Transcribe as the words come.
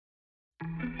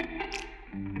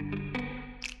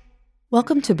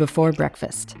Welcome to Before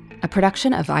Breakfast, a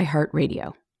production of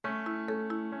iHeartRadio.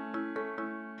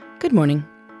 Good morning.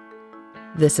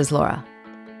 This is Laura.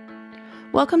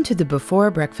 Welcome to the Before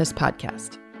Breakfast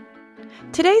podcast.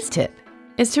 Today's tip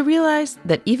is to realize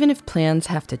that even if plans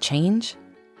have to change,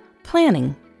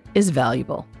 planning is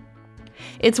valuable.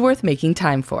 It's worth making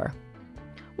time for,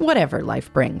 whatever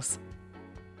life brings.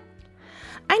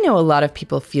 I know a lot of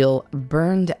people feel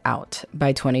burned out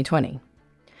by 2020.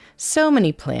 So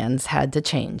many plans had to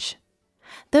change.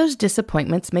 Those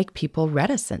disappointments make people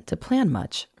reticent to plan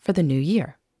much for the new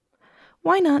year.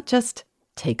 Why not just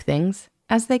take things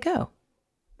as they go?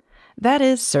 That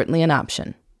is certainly an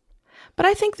option. But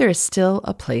I think there is still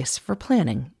a place for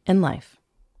planning in life.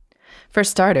 For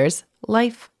starters,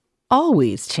 life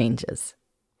always changes.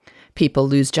 People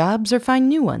lose jobs or find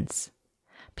new ones.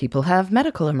 People have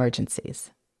medical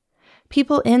emergencies.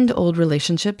 People end old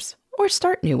relationships or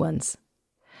start new ones.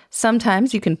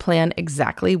 Sometimes you can plan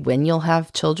exactly when you'll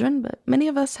have children, but many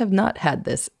of us have not had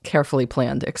this carefully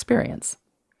planned experience.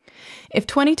 If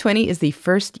 2020 is the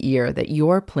first year that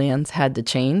your plans had to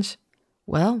change,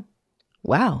 well,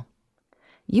 wow,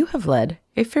 you have led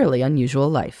a fairly unusual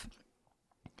life.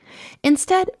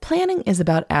 Instead, planning is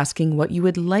about asking what you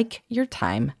would like your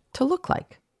time to look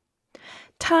like.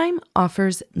 Time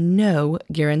offers no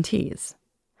guarantees,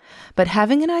 but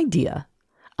having an idea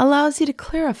allows you to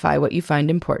clarify what you find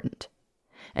important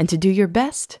and to do your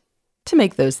best to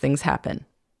make those things happen.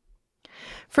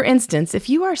 For instance, if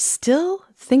you are still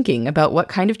thinking about what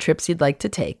kind of trips you'd like to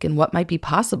take and what might be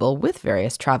possible with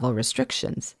various travel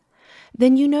restrictions,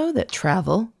 then you know that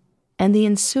travel and the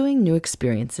ensuing new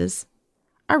experiences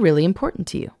are really important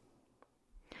to you.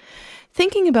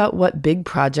 Thinking about what big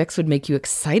projects would make you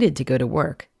excited to go to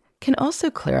work can also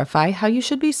clarify how you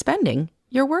should be spending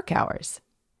your work hours.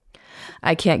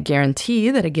 I can't guarantee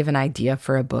that a given idea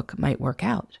for a book might work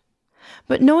out,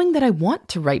 but knowing that I want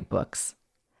to write books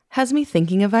has me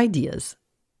thinking of ideas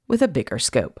with a bigger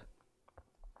scope.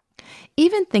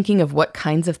 Even thinking of what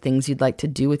kinds of things you'd like to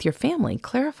do with your family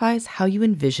clarifies how you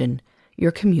envision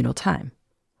your communal time.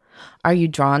 Are you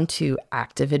drawn to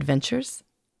active adventures,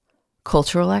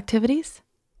 cultural activities,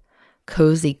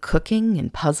 cozy cooking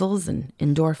and puzzles and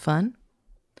indoor fun?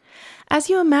 As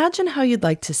you imagine how you'd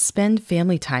like to spend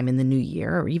family time in the new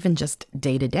year, or even just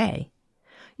day to day,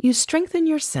 you strengthen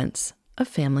your sense of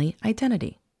family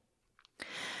identity.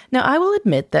 Now, I will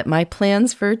admit that my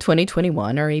plans for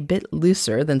 2021 are a bit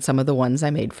looser than some of the ones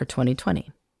I made for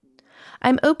 2020.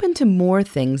 I'm open to more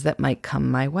things that might come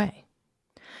my way.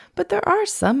 But there are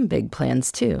some big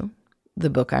plans too. The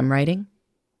book I'm writing,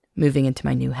 moving into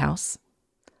my new house,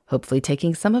 hopefully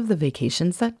taking some of the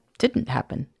vacations that didn't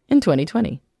happen in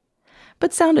 2020.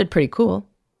 But sounded pretty cool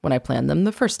when I planned them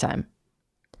the first time.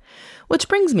 Which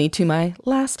brings me to my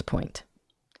last point.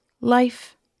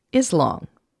 Life is long.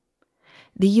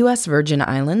 The U.S. Virgin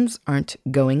Islands aren't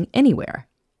going anywhere.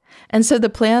 And so the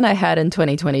plan I had in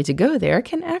 2020 to go there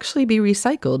can actually be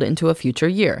recycled into a future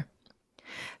year.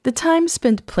 The time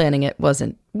spent planning it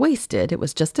wasn't wasted, it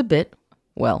was just a bit,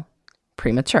 well,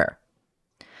 premature.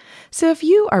 So if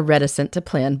you are reticent to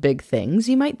plan big things,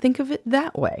 you might think of it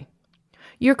that way.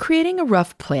 You're creating a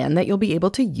rough plan that you'll be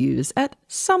able to use at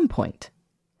some point.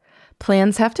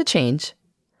 Plans have to change,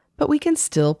 but we can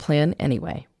still plan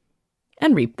anyway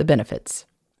and reap the benefits.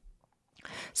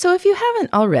 So if you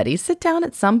haven't already, sit down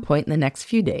at some point in the next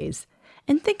few days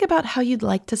and think about how you'd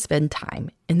like to spend time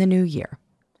in the new year.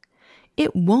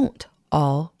 It won't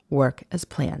all work as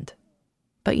planned.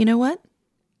 But you know what?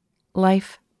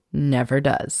 Life never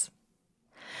does.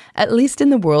 At least in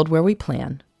the world where we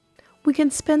plan, we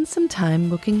can spend some time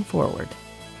looking forward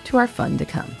to our fun to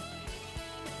come.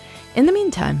 In the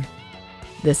meantime,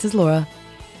 this is Laura.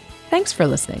 Thanks for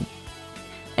listening.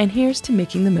 And here's to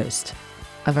making the most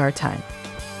of our time.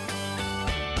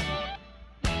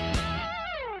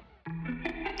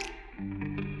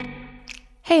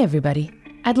 Hey everybody,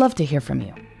 I'd love to hear from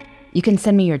you. You can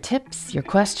send me your tips, your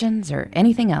questions, or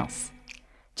anything else.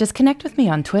 Just connect with me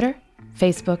on Twitter,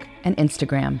 Facebook, and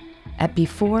Instagram at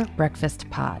Before Breakfast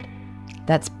Pod.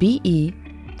 That's BE,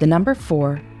 the number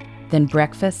 4, then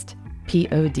breakfast,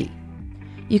 POD.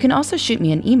 You can also shoot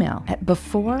me an email at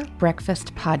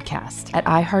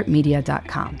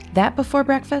beforebreakfastpodcast@iheartmedia.com. That Before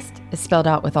Breakfast is spelled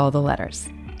out with all the letters.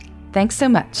 Thanks so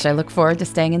much. I look forward to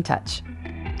staying in touch.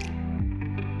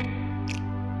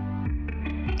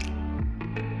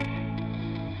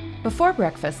 Before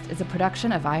Breakfast is a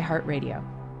production of iHeartRadio.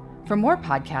 For more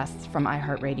podcasts from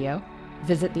iHeartRadio,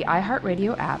 visit the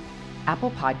iHeartRadio app,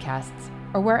 Apple Podcasts,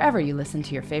 or wherever you listen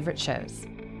to your favorite shows.